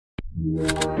Missing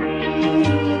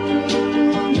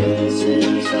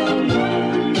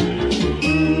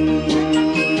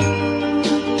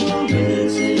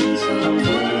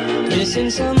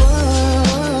someone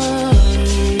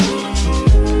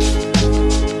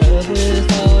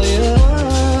with all your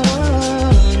own.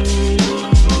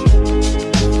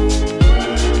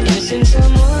 Missing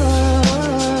someone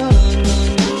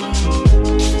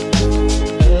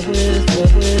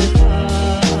with how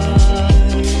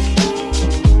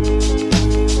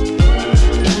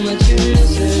much you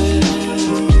missing.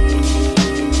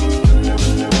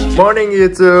 Morning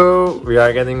YouTube! We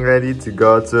are getting ready to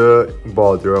go to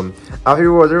Bodrum. After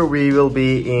Bodrum we will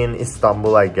be in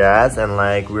Istanbul, I guess, and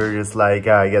like we're just like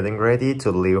getting ready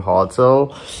to leave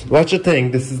hotel. What you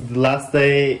think? This is the last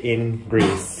day in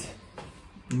Greece.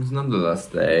 It's not the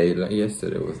last day, like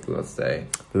yesterday was the last day.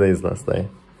 Today is last day.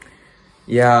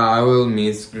 Yeah, I will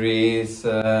miss Greece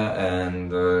but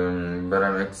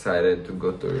I'm excited to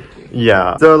go to Turkey.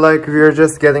 Yeah. So like we're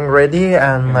just getting ready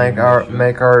and like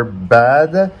make our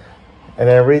bed and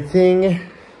everything.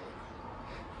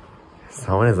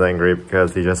 Someone is angry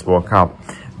because he just woke up.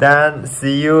 Then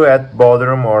see you at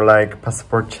Bodrum or like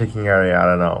passport checking area, I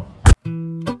don't know.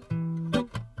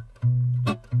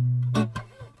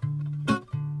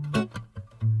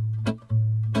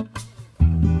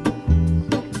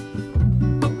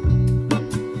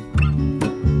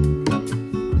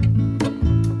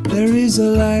 There is a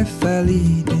life I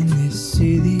lead in this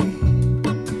city,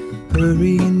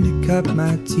 hurrying to cut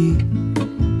my teeth.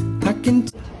 I can.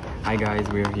 Hi guys,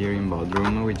 we are here in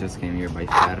Bodrum. We just came here by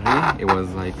ferry. It was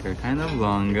like kind of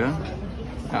long. Yeah,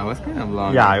 it was kind of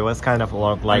long. Yeah, it was kind of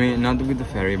long. Like, I mean, not with the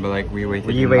ferry, but like we waited.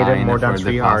 We waited more than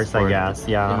 3 hours, I guess.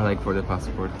 Yeah. Yeah, like for the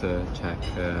passport check,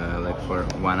 like for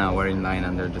 1 hour in line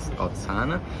under the hot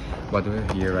sun. But we're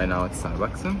here right now at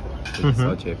Starbucks, which is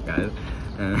so cheap, guys.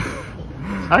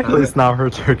 Actually, it's not for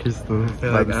Turkish students. Yeah,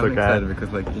 Like, like, I'm okay. excited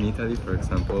because like in Italy, for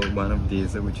example, one of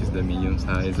these, which is the medium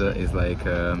size, is like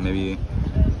maybe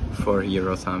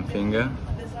 €4 something.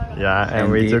 Yeah,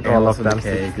 and we took all of them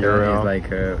 €6. It's like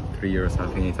 €3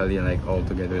 something in Italy, and like all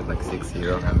together it's like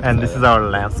 €6. And this is our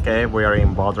landscape. We are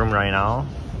in Bodrum right now.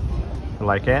 You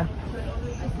like it?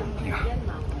 Yeah,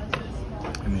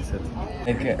 I miss it.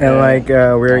 And like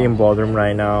we're in Bodrum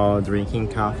right now drinking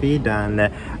coffee. Then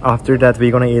after that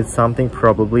we're gonna eat something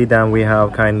probably. Then we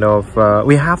have kind of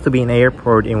we have to be in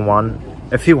airport in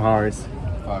a few hours.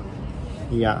 Fuck.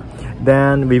 Yeah,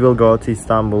 then we will go to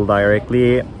Istanbul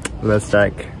directly. Let's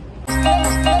check.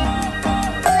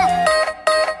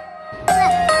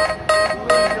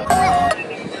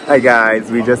 Hi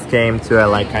guys, we just came to a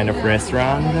like kind of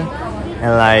restaurant.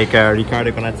 And like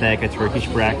Ricardo gonna take a Turkish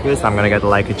breakfast. I'm gonna get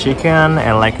like a chicken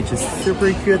and like it's just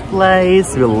super cute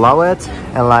place. We love it.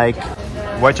 And like,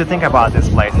 what you think about this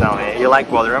place now? You like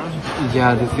Bodrum?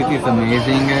 Yeah, the city is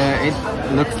amazing. It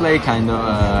looks like kind of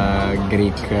a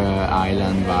Greek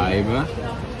island vibe.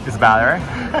 It's better.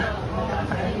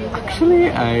 Actually,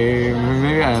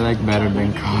 maybe I like better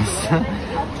than Kos.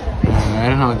 I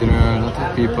don't know, there are a lot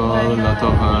of people, a lot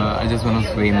of... I just want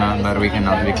to swim, but we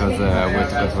cannot because we have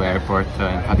to go to the airport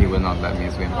and Fatih will not let me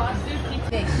swim.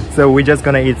 So we're just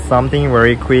gonna eat something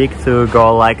very quick to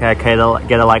go like get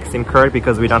a like SIM card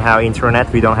because we don't have internet,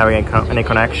 we don't have any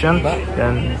connection.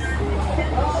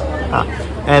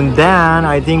 And then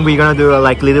I think we're gonna do a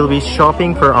like little bit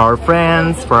shopping for our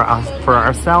friends, for us, for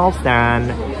ourselves.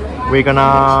 Then we're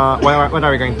gonna what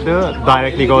are we going to do?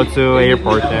 Directly go to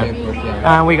airport then.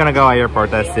 And we're gonna go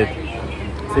airport, that's it.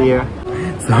 See you.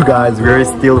 So guys, we're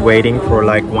still waiting for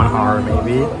like 1 hour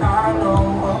maybe.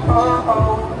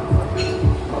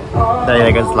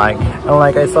 I guess like, and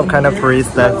like I saw kind of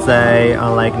tourists that say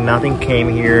like nothing came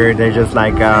here, they're just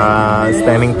like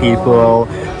spamming people.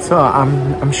 So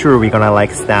I'm sure we're gonna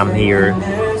like spam here.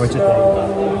 What you think?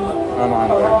 I'm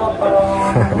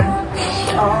hungry.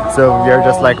 So we are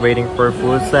just like waiting for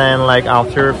food, and like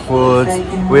after food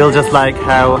we'll just like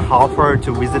have half hour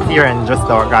to visit here and just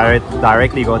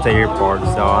directly go to airport.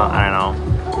 So I don't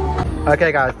know.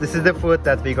 Okay guys, this is the food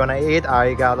that we're gonna eat.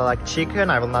 I got like chicken,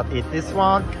 I will not eat this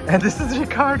one. And this is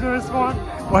Ricardo's one.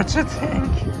 What you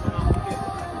think?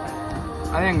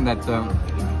 I think that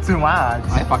Too much.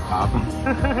 I fucked up.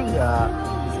 Yeah,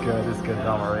 it's good,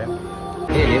 don't worry.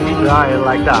 Hey, Try it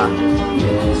like that.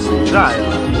 Try it.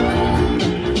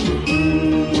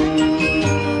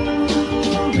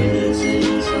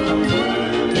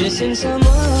 Missing someone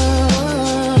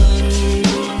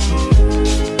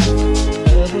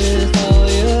with all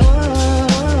your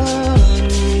own.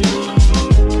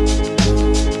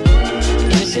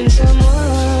 Missing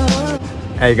someone.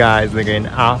 Hey guys, again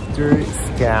after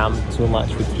scammed too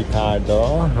much with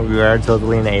Ricardo. We were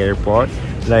totally in the airport.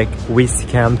 Like, we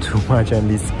scammed too much and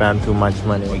we spent too much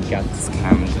money. We got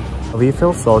scammed. We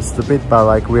feel so stupid, but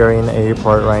like we are in the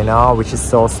airport right now, which is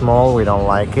so small, we don't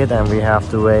like it, and we have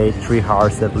to wait 3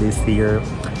 hours at least here.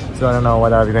 So I don't know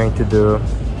what are we going to do.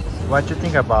 What do you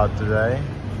think about today?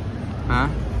 Huh?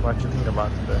 What do you think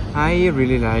about today? I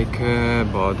really like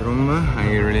Bodrum.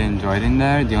 I really enjoyed in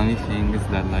there. The only thing is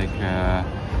that like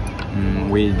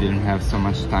we didn't have so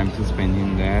much time to spend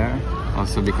in there.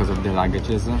 Also because of the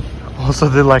luggages. Also,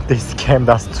 they scammed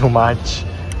us too much.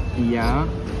 Yeah,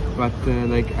 but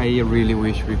like I really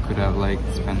wish we could have like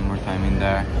spent more time in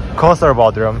there. Coast or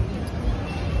Bodrum?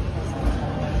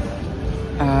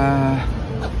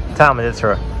 Tell me the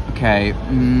truth. Okay,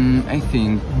 I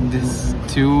think these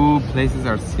two places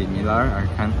are similar,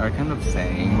 are kind of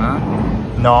same.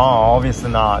 No, obviously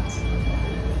not.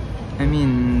 I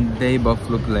mean, they both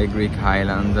look like Greek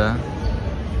island.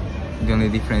 The only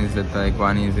difference is that like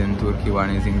one is in Turkey,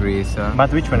 one is in Greece.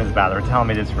 But which one is better? Tell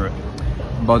me the truth.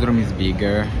 Bodrum is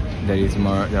bigger.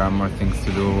 There are more things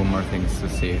to do, more things to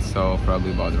see. So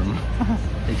probably Bodrum.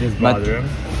 It is But- Bodrum.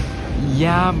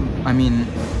 Yeah, I mean,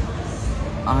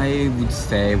 I would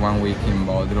stay 1 week in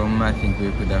Bodrum. I think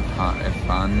we could have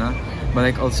fun. But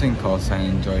like also in Kos, I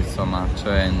enjoyed so much,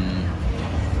 and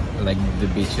like the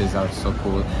beaches are so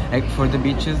cool. Like for the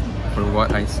beaches, for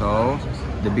what I saw,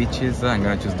 the beaches, I'm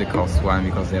gonna choose the Kos one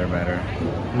because they're better.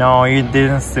 No, you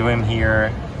didn't swim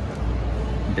here.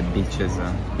 The beaches.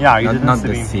 Yeah, you didn't not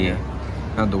swim the sea, here.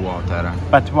 not the water.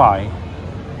 But why?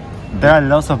 There are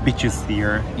lots of beaches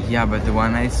here. Yeah, but the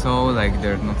one I saw, like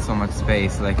there's not so much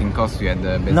space. Like in Kos, you had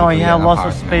basically No, you have an lots of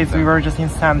apartment. space. We were just in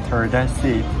center. That's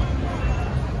it.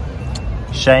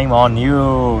 Shame on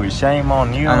you. Shame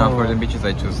on you. I know, for the beaches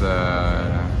I choose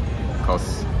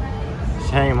Kos.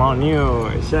 Shame on you.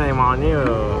 Shame on you.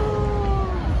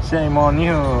 Shame on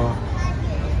you.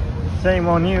 Shame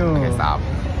on you. Okay, stop.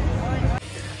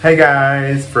 Hey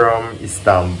guys, from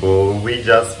Istanbul. We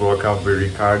just woke up with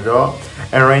Ricardo,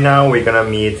 and right now we're gonna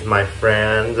meet my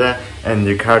friend, and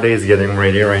Ricardo is getting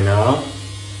ready right now.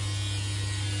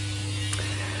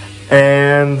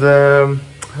 And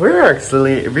we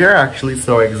are actually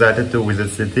so excited to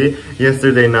visit city.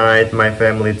 Yesterday night my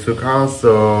family took us,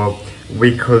 so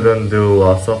we couldn't do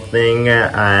lots of things,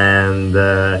 and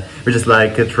we just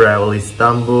like travel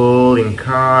Istanbul in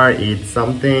car, eat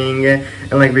something,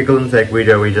 and like we couldn't take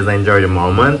video, we just enjoy the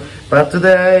moment. But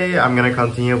today I'm gonna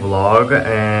continue vlog,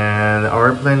 and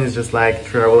our plan is just like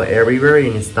travel everywhere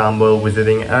in Istanbul,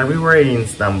 visiting everywhere in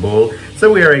Istanbul,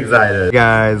 so we are excited.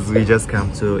 Guys, we just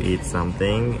come to eat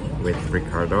something with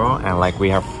Ricardo, and like we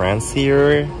have friends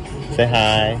here. Say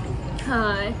hi.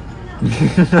 Hi.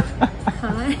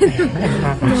 Hi.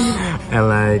 And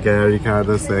like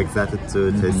Ricardo's so excited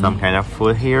to taste some kind of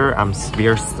food here.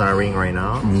 We're starving right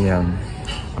now. Yeah.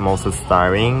 I'm also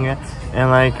starving. And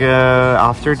like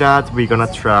after that we're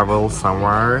gonna travel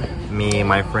somewhere. Me,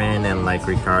 my friend, and like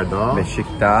Ricardo.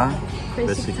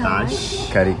 Beşiktaş,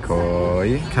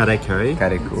 Karaköy,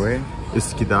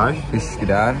 Üsküdar,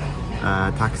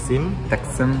 Taksim,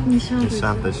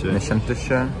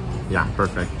 Nişantaşı. Yeah,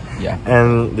 perfect. Yeah.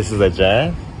 And this is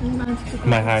Ece,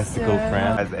 my high school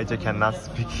friend. As Ece cannot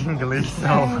speak English,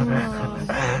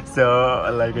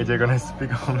 so like Ece gonna speak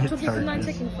only Çok yakından Turkish.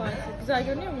 çekin Fatih. Güzel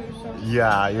görünüyor muyum şu an?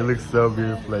 Yeah, you look so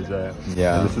beautiful, Ece.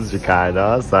 Yeah. And this is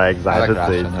Ricardo, so excited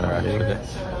to eat something.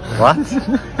 What?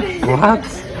 What?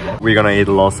 We're gonna eat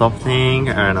lots of things.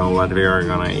 I don't know what we are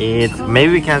gonna eat.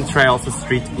 Maybe we can try also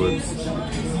street foods.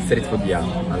 Street food, yeah.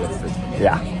 I love street food.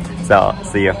 Yeah. So,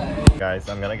 see you. Guys,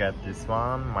 I'm gonna get this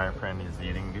one. My friend is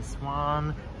eating this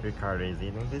one. Ricardo is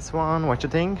eating this one. What you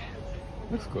think?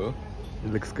 Looks cool.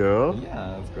 It looks cool.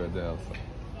 Yeah, that's good also.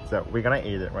 So we're gonna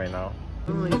eat it right now.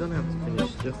 No, you don't have to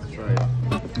finish. Just try it.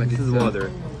 But this is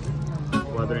water.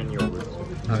 Water and yogurt.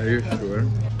 Are you sure?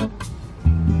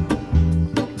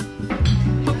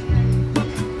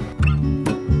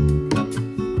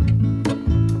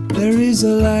 There is a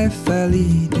life I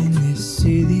lead in this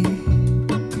city,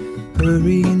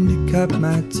 hurrying to cut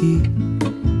my teeth.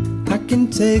 I can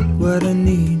take what I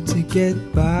need to get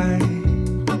by.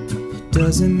 It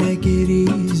doesn't make it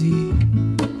easy.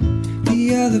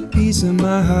 The other piece of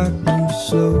my heart moves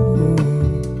slow,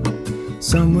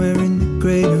 somewhere in the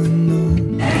great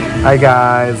unknown. Hi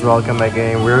guys, welcome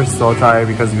again. We're so tired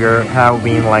because have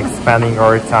been like spending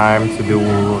our time to do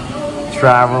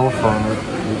travel from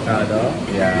Ricardo.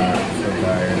 Yeah, so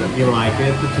tired. You like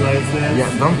it, the places? Yeah,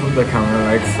 don't put the camera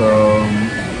like so.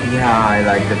 Yeah, I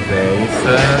like the place.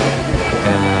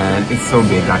 And it's so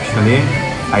big actually.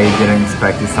 I didn't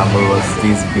expect Istanbul was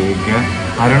this big.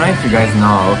 I don't know if you guys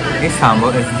know,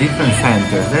 Istanbul has different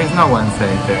centers. There is no one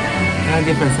center. There are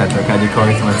different centers.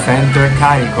 Kadıköy is one center,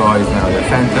 Kadıköy is another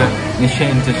center,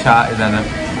 Nişantaşı is another.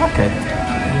 Okay.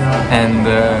 Yeah. And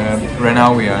right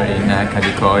now we are in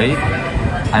Kadıköy.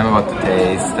 I'm about to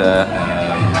taste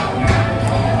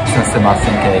San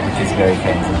Sebastian cake, which is very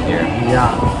famous here.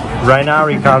 Yeah. Right now,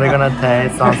 Ricardo gonna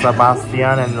taste San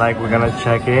Sebastian, and like we're gonna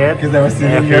check it. Because I was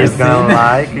if he's gonna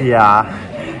like, yeah.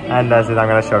 And that's it. I'm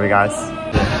gonna show you guys.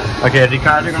 Okay,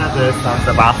 Ricardo gonna taste San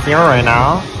Sebastian right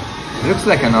now. It looks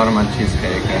like a normal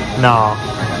cheesecake. No,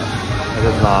 it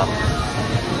is not.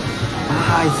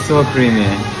 Ah, it's so creamy.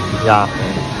 Yeah.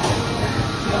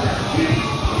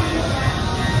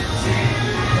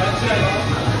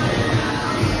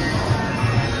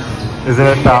 Isn't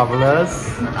it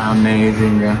fabulous?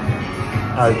 Amazing.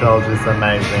 I told you it's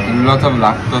amazing. A lot of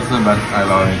lactose, but I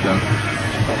love it.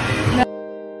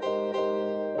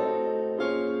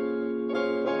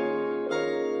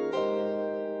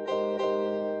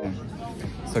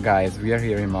 So guys, we are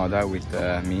here in Moda with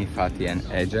me, Fatih and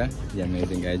Ece, the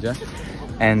amazing Ece.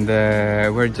 And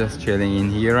we're just chilling in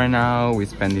here right now. We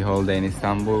spend the whole day in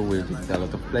Istanbul. We visit a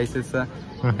lot of places.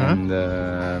 And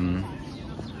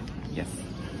yes.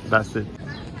 That's it.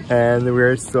 And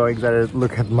we're so excited.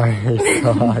 Look at my hair,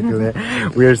 so ugly.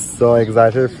 We're so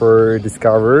excited for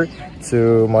Discover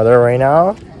to Mother right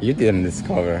now. You didn't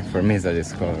discover. For me, it's a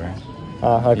discover.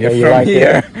 Okay, you like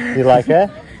it? You like it?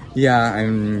 Yeah,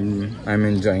 I'm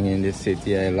enjoying in this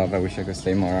city. I love. I wish I could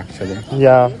stay more actually.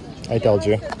 Yeah, I told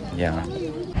you. Yeah.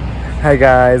 Hi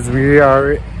guys, we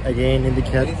are again in the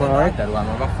cat park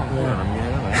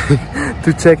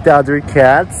to check the other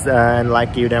cats and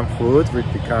like give them food with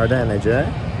Ricardo and Ece.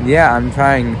 Yeah, I'm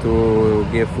trying to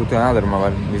give food to another one,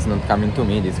 but it's not coming to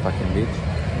me, this fucking bitch.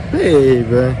 Babe.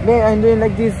 Yeah, I'm doing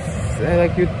like this,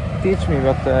 like you teach me,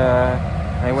 but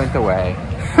I went away.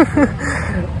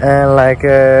 And like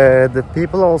the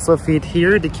people also feed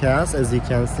here the cats, as you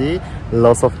can see,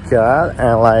 lots of cats,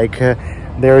 and like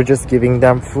they're just giving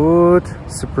them food.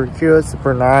 Super cute,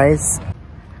 super nice.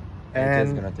 And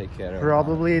just gonna take care of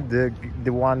probably the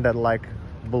one that like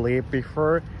believed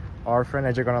before, our friend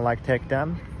Ece gonna like take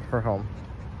them for home.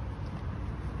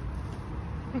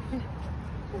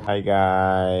 Hi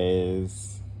guys.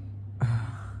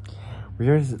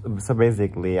 So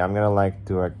basically I'm gonna like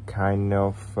do a kind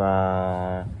of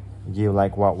give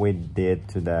like what we did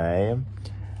today.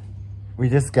 We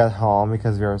just got home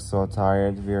because we are so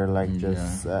tired. We are like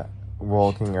just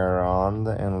walking around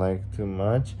and like too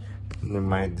much.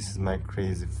 This is my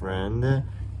crazy friend.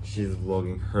 She's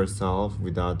vlogging herself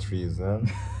without reason.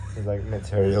 She's like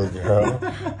material girl.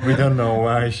 We don't know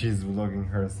why she's vlogging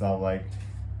herself like.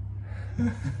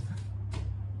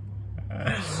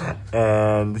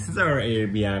 And this is our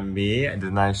Airbnb.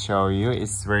 Didn't I show you?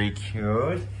 It's very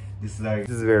cute. This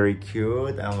is very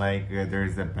cute, and like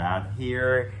there's a bed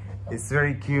here. It's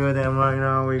very cute, and right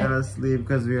now we're gonna sleep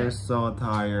because we are so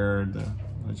tired.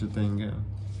 What you think?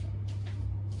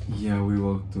 Yeah, we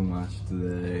walked too much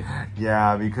today.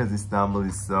 Yeah, because Istanbul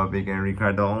is so big and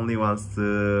Ricardo only wants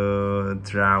to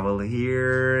travel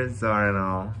here, so I don't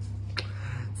know.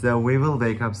 So we will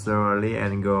wake up so early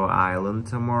and go island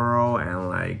tomorrow and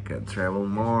like travel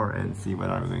more and see what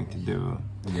I'm going to do.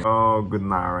 Yeah. Oh, good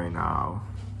night right now.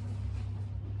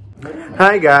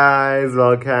 Hi guys,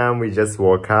 welcome. We just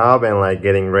woke up and like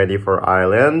getting ready for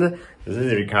island. This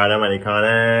is Ricardo,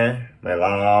 Maricone, my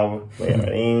love.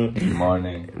 Morning.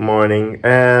 Morning.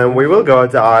 And we will go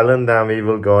to island, then we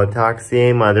will go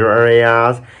taxi, other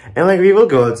areas, and like we will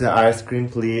go to ice cream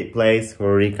place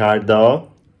for Ricardo.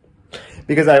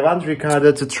 Because I want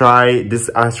Ricardo to try this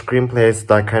ice cream place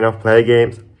that kind of play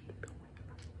games.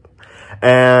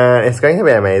 And it's going to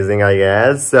be amazing, I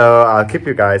guess. So I'll keep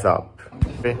you guys up.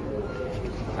 Okay.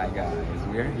 Hi guys,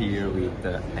 we're here with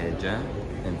Ece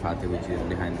and Fatih, which is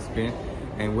behind the screen.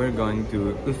 And we're going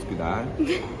to Üsküdar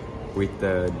with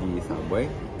the subway.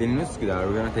 Then in Üsküdar,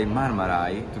 we're going to take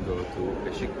Marmaray to go to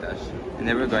Beşiktaş. And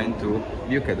then we're going to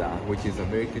Büyükada, which is a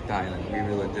very cute island. We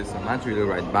will enjoy so much. We will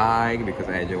ride bike because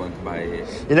Ece wants to buy.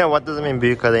 You know what does it mean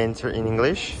Büyükada in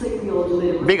English?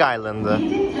 Big island.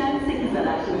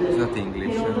 It's not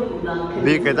English.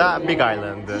 Büyükada, big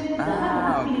island.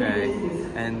 Ah, okay.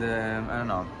 And I don't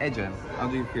know. Ece, how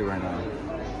do you feel right now?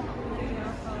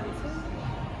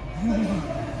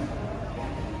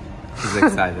 She's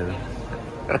excited.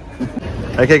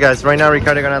 Okay guys, right now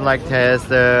Ricardo gonna like test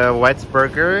the wet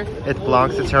burger. It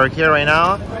belongs to Turkey right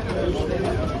now. This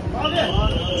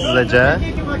is Ece.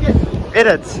 Eat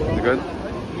it. Is it good?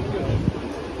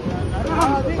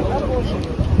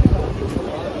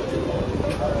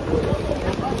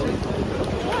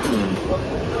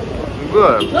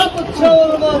 good.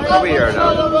 Weird.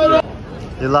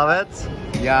 You love it?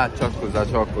 Yeah, çok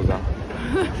güzel, çok güzel.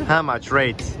 How much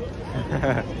rate?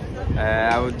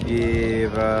 I would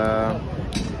give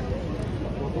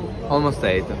almost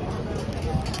 8.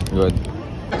 Good.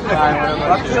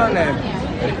 What's your name?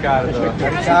 Ricardo.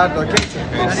 Ricardo, do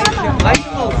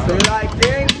you like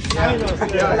things?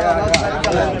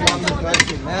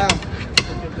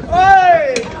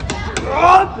 Hey!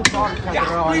 Yeah,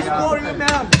 please call him,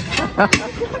 man.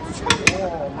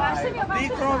 Do you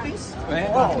call this?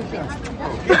 Oh.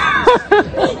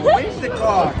 Where's the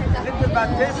car? Little bit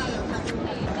this.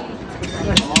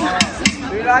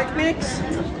 Do you like mix?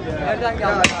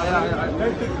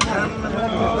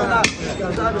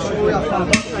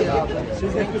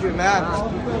 Thank you, man.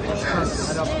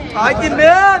 Haydi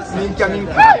man! Minka,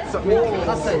 minka.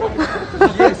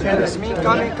 Yes,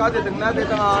 minka, minka dedim. Ne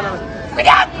dedim ağana?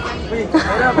 Merhaba.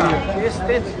 Yes,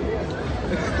 it.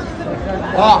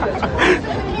 Oh.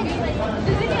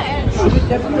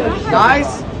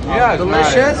 Nice? Yeah,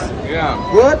 delicious? Nice.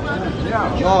 Yeah. Good?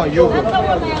 Yeah. Oh, you good.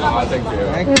 Oh, thank you.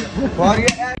 Thank you. For your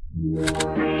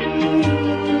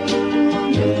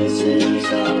Missing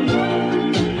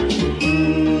someone.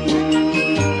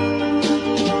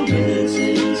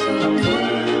 Missing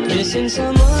someone. Missing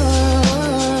someone.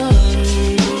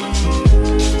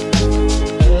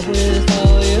 Love with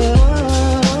all your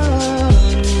heart.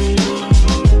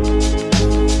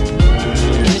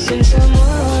 Missing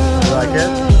someone. You like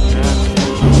it?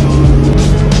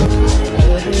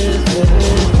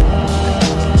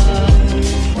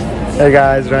 Hey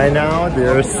guys, right now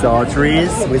there's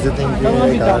trees visiting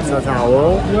the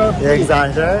tower. You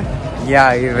excited?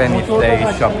 Yeah, even if they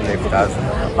shoplift us.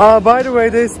 By the way,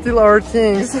 they steal our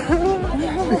things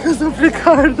because of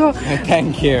Ricardo.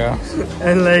 Thank you.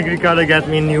 And like Ricardo got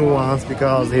me new ones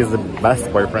because he's the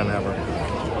best boyfriend ever,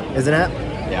 isn't it?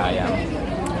 Yeah,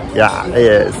 yeah. Yeah, he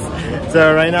is.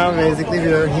 So right now, basically,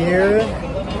 we are here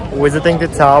visiting the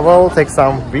tower, take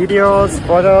some videos,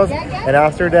 photos, and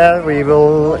after that we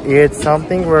will eat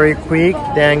something very quick,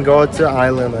 then go to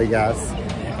island, I guess.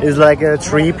 It's like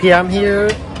 3 p.m. here.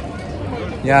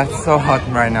 Yeah, it's so hot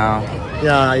right now.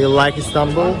 Yeah, you like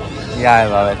Istanbul? Yeah, I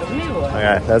love it.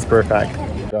 Okay, that's perfect.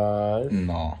 Guys,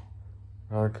 No.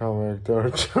 welcome back to our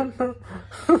channel.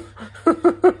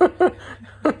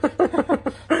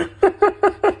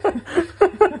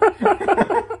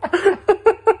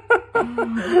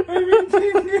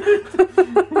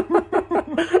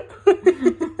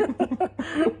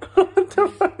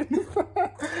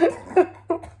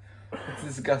 It's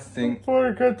disgusting.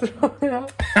 Poor Katrina.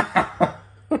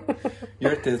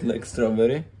 Yours tastes like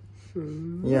strawberry.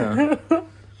 Yeah.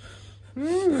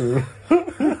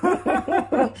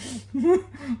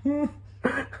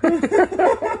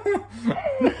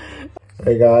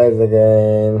 Hey guys,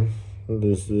 again.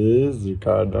 This is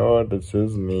Ricardo, this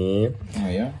is me. Oh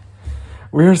yeah?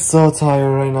 We're so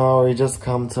tired right now. We just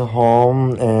come to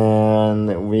home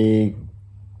and we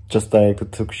just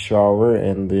like took shower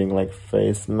and doing like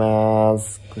face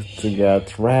mask to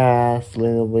get rest a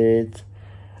little bit.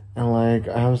 And like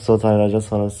I'm so tired, I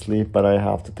just want to sleep, but I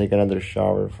have to take another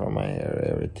shower from my hair,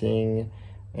 everything.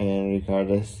 And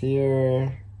Ricardo's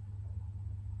here.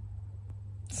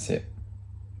 Sit.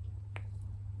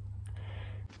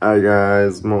 Hi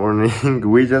guys, morning.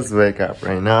 We just wake up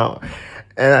right now.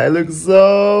 And I look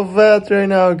so fat right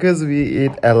now because we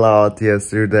eat a lot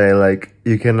yesterday. Like,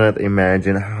 you cannot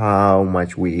imagine how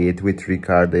much we eat with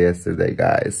Ricardo yesterday,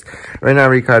 guys. Right now,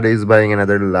 Ricardo is buying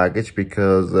another luggage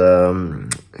because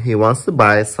he wants to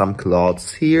buy some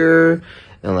clothes here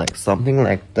and like something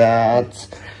like that.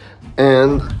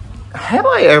 And have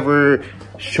I ever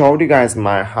showed you guys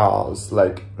my house?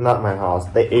 Like, not my house,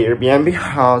 the Airbnb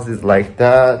house is like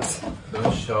that.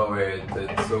 Don't show it,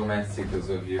 it's so messy because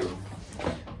of you.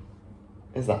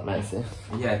 Is that messy?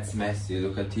 Yeah, it's messy,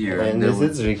 look at here. And this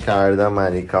is Ricardo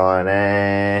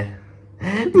Maricone.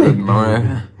 Good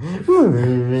morning.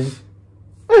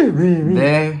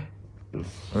 There.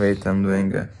 Wait, I'm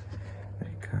doing a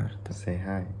Ricardo. Say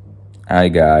hi. Hi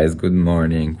guys, good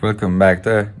morning. Welcome back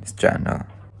to this channel.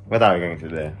 What are we going to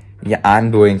do? Yeah,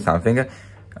 I'm doing something.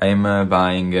 I'm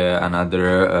buying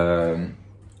another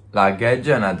luggage,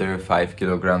 another 5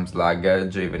 kilograms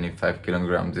luggage, even if 5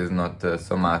 kilograms is not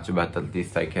so much, but at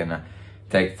least I can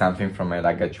take something from my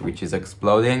luggage which is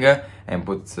exploding and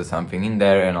put something in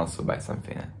there, and also buy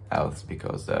something else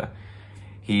because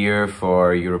here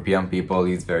for European people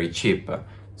is very cheap.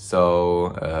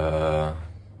 So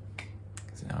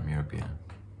I'm European.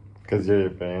 Because you're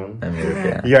European. I'm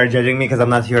European. You are judging me because I'm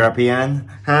not European?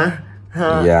 Huh?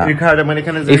 Yeah. Ricardo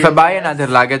Maricone is If I buy another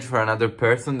luggage for another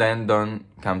person, then don't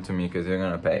come to me because you're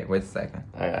gonna pay. Wait a second.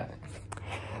 Okay.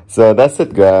 So that's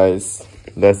it, guys.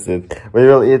 That's it. We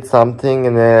will eat something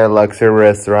in a luxury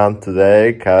restaurant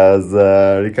today because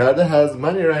Ricardo has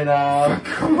money right now.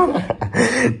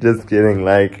 Just kidding,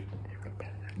 like.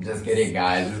 Just kidding,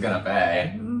 guys. He's gonna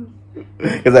pay.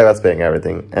 Because I was paying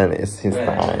everything, and it's his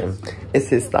time. It's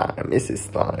his time. It's his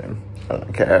time. I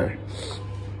don't care.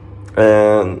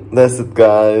 And that's it,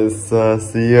 guys.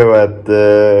 See you at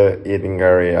the eating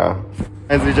area.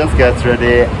 As we just get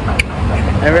ready,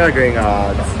 and we are going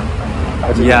out.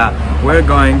 Yeah, we're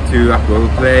going to a cool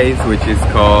place which is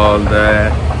called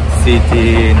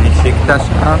City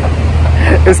Nishiktasha.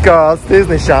 It's called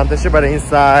Nishiktasha, but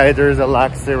inside there's a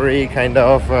luxury kind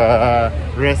of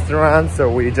restaurant. So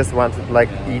we just wanted to like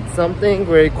eat something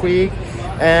very quick,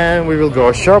 and we will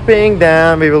go shopping.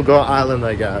 Then we will go island,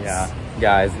 I guess. Yeah,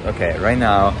 guys. Okay, right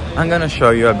now I'm gonna show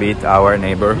you a bit our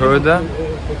neighborhood.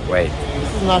 Wait.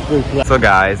 This is not good. So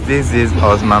guys, this is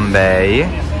Osman Bey.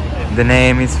 The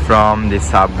name is from the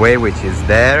subway which is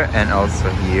there and also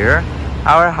here.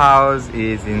 Our house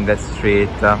is in the street.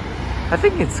 I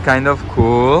think it's kind of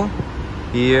cool.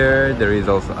 Here there is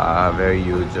also a very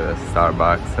huge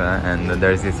Starbucks and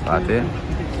there's this Fatih.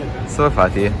 So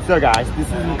Fatih. So guys, this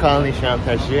is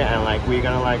Nishiktasha, and like we're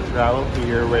gonna like travel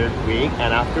here very quick,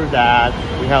 and after that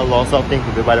we have lots of things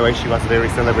to do. By the way, she was a very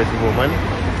celebrated woman.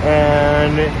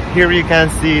 And here you can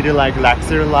see the like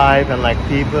luxury life, and like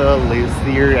people lives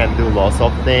here and do lots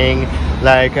of things.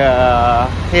 Like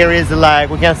here is like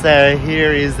we can say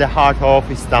here is the heart of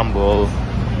Istanbul,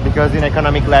 because in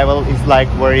economic level it's like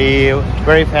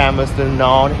very famous and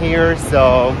known here.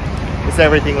 So it's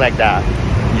everything like that.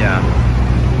 Yeah.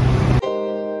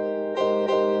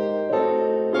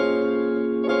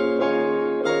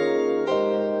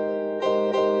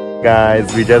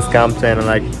 Guys, we just come to a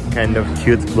like kind of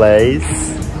cute place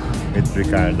with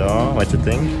Ricardo. What do you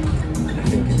think? I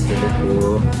think it's really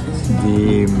cool.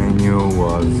 The menu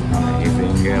was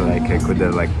amazing. Like I could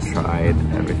have like tried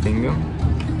everything.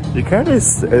 Ricardo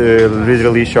is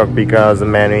really shocked because the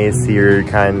menu is here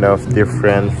kind of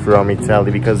different from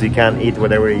Italy, because you can eat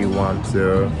whatever you want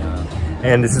to.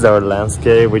 And this is our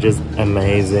landscape, which is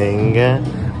amazing.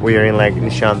 We are in like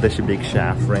Nishiktasha Big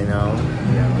Chef right now.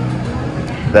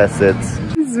 That's it.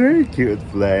 It's a very cute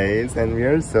place, and we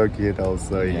are so cute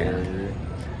also here.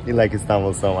 You like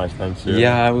Istanbul so much, don't you?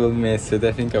 Yeah, I will miss it.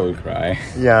 I think I will cry.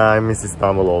 Yeah, I miss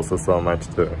Istanbul also so much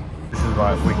too. This is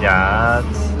what we got.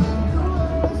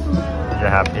 You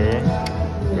happy?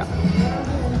 Yeah.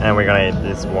 And we're gonna eat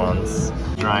this once.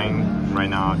 Trying right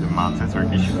now the mountain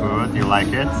Turkish food. You like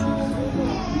it?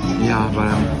 Yeah, but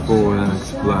I'm full and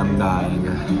I'm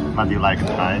dying. But you like it,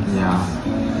 right? Yeah.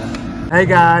 Hey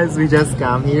guys, we just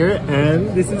come here,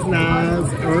 and this is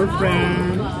Naz, our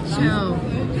friend. No.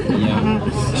 Yeah.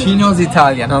 She knows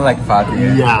Italian, not like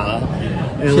Fatih. Yeah.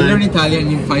 She learned Italian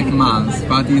in 5 months.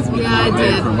 Fatih's been Yeah, I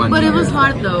there did. for 1 But year. it was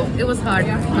hard though. It was hard.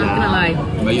 I'm not gonna lie.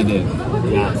 But you did.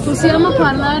 Possiamo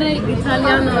parlare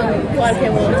italiano qualche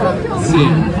volta. Sì,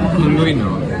 con lui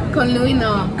no. Con lui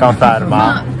no. Conferma.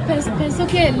 Ma penso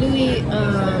che lui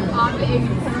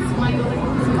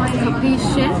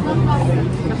capisce.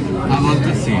 A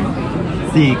volte sì.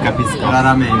 Sì, capisco.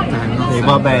 Raramente. Sì,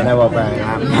 va bene, va bene.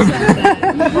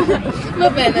 Va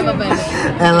bene, va bene.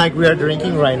 And like we are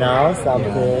drinking right now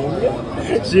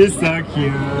something. She's so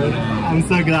cute. I'm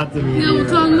so glad to meet Ne you.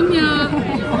 utandım ya.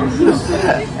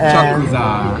 And güzel.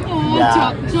 Oh,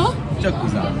 Yeah. çok Çok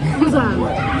güzel. güzel.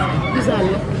 Güzel.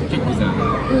 Çok güzel.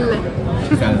 Güzel.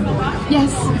 Güzel.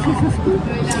 Yes.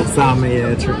 some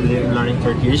learning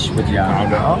Turkish with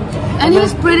Ricardo. And he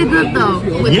was pretty good though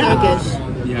with Yeah. Turkish.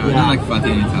 Yeah, I don't like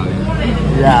Fatih in Italian.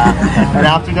 Yeah. And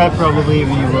after that probably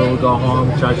we will go home,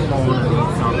 charge phone and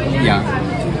eat something. Yeah.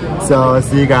 So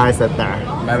see you guys at there.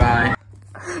 Bye bye.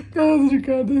 Guys,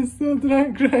 Ricardo is so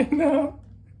drunk right now.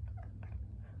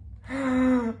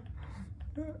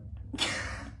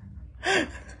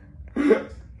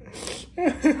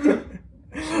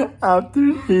 After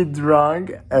he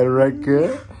drank a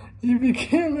record, he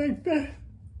became like that.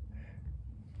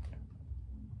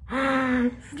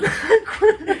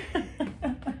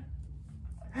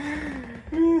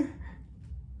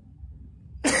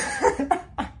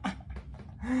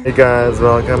 Hey guys,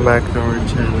 welcome back to our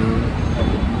channel.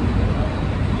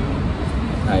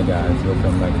 Hi guys,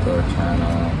 welcome back to our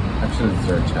channel. Actually, it's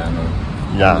your channel.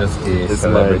 Yeah, Just the it's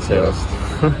celebrity my host.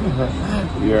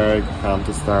 We are come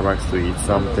to Starbucks to eat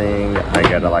something. I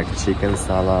got a like chicken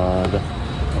salad.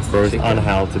 First Chicken.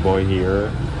 unhealthy boy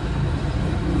here.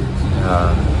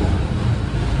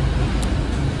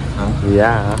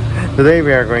 Yeah. Today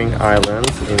we are going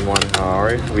islands in 1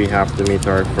 hour. We have to meet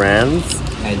our friends.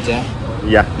 Ece.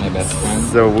 Yeah. my best friend.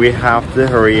 So we have to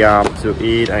hurry up to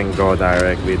eat and go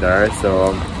directly there.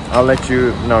 So I'll let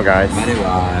you know, guys. Bye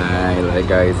bye. Like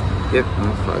guys, yep.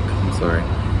 Oh fuck, I'm sorry.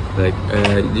 Like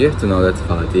you have to know that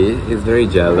Fatih is very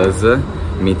jealous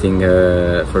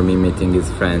for me meeting his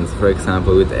friends. For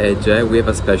example, with Edge, we have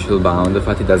a special bond.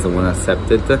 Fatih doesn't want to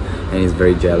accept it, and he's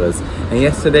very jealous. And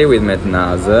yesterday we met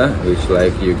Naz, which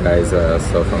like you guys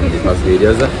saw from the past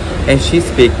videos, and she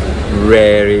speaks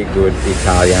very good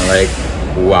Italian. Like,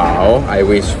 wow, I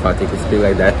wish Fatih could speak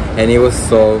like that. And he was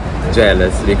so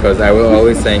jealous because I was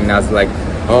always saying Naz like,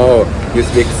 oh, you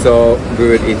speak so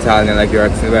good Italian, like your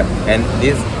accent. And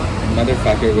this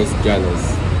motherfucker was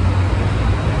jealous.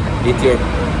 Eat your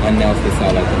unhealthy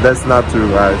salad. That's not true,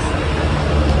 guys.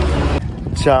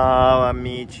 Ciao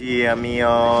amici,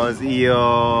 amigos,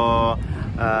 io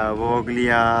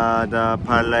voglio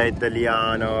parlare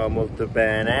italiano molto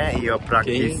bene. Io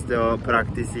practico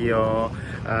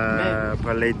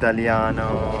parlo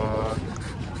italiano.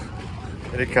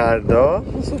 Riccardo?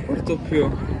 Non sopporto più.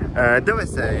 Dove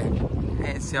sei?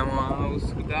 Siamo a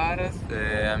Uskudares.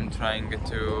 I'm trying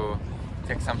to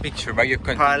take some picture, but you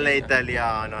continue. Parla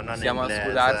italiano, non Siamo a inglese.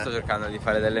 Uskudares, sto cercando di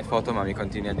fare delle foto, ma mi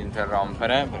continui ad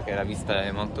interrompere perché la vista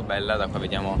è molto bella, da qua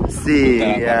vediamo Sì, tutta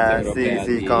la parte europea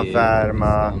sì, di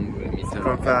conferma. Istanbul. Mi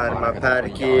interrompo Conferma, a fare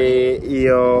perché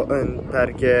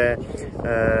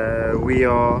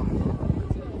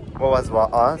what was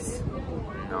us?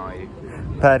 noi.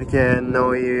 Perché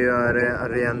noi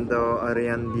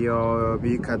andiamo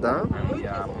Bukada.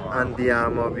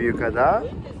 Andiamo Bukada.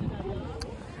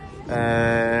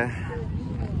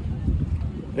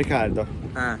 Riccardo,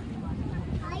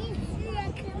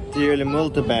 ti voglio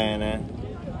molto bene.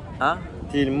 Ah?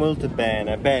 Ti voglio molto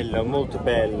bene, bello, molto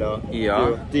bello.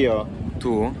 Io? Dio.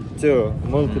 Tu? Tu,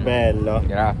 molto bello.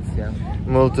 Grazie.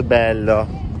 Molto bello.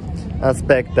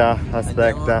 Aspetta.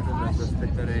 Aspettare la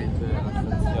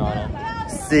stazione.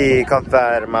 Sì,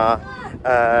 conferma.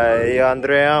 Io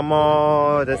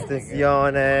andremo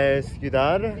destinazione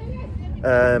Skudar,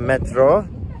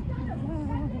 metro.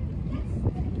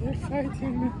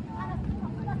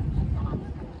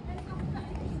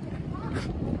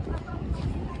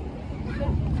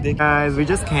 Guys, we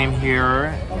just came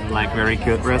here, like very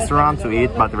cute restaurant to eat,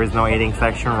 but there is no eating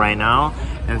section right now,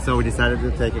 and so we decided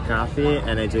to take a coffee.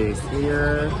 And AJ is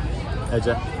here.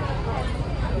 AJ.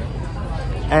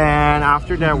 And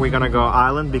after that we're gonna go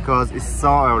island because it's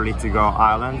so early to go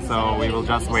island, so we will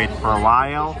just wait for a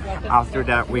while. After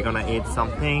that we're gonna eat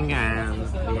something. And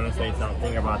you wanna say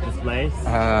something about this place?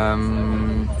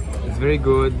 It's very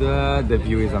good, the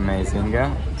view is amazing.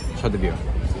 Show the view.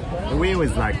 The view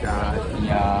is like that.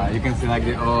 Yeah, you can see like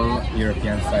the whole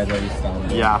European side of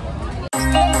Istanbul. Yeah.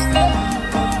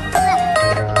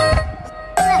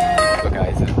 So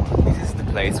guys, this is the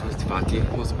place where Fatih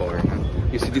was born.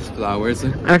 You see these flowers?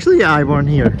 Actually, yeah, I born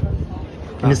here.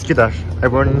 In Üsküdar. I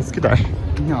born in Üsküdar.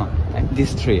 No,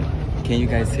 this tree. Can you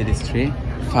guys see this tree?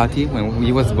 Fatih, when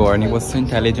he was born, he was so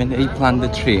intelligent, he planted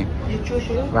the tree.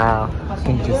 Wow.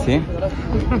 Can you see?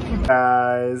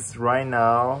 Guys, right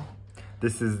now,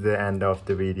 this is the end of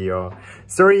the video.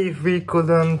 Sorry if we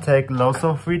couldn't take lots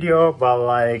of video, but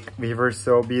like we were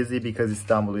so busy because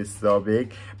Istanbul is so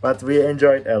big. But we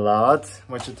enjoyed a lot.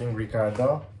 What you think,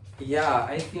 Ricardo? Yeah,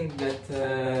 I think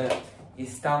that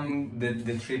Istanbul,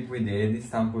 the trip we did,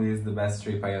 Istanbul is the best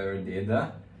trip I ever did.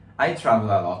 I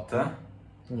travel a lot.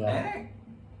 Yeah.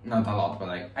 Not a lot, but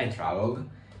like I traveled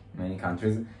many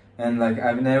countries. And like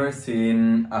I've never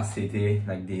seen a city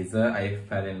like this. I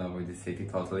fell in love with the city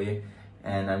totally.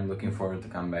 And I'm looking forward to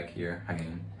come back here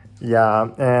again.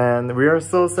 Yeah, and we are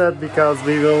so sad because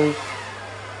we will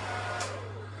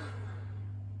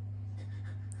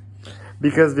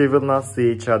not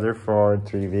see each other for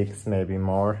 3 weeks, maybe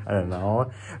more, I don't know.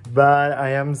 But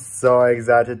I am so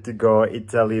excited to go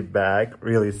Italy back,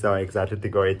 really so excited to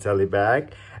go Italy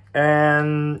back.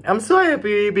 And I'm so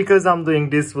happy because I'm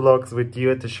doing these vlogs with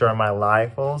you to share my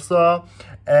life also.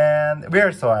 And we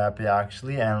are so happy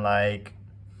actually, and like,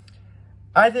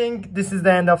 I think this is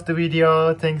the end of the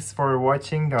video. Thanks for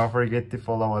watching. Don't forget to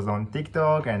follow us on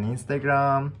TikTok and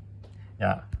Instagram.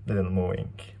 Yeah, little moving.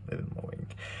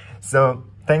 So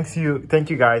thank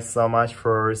you guys so much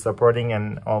for supporting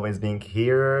and always being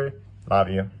here. Love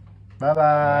you. Bye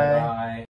bye. Bye.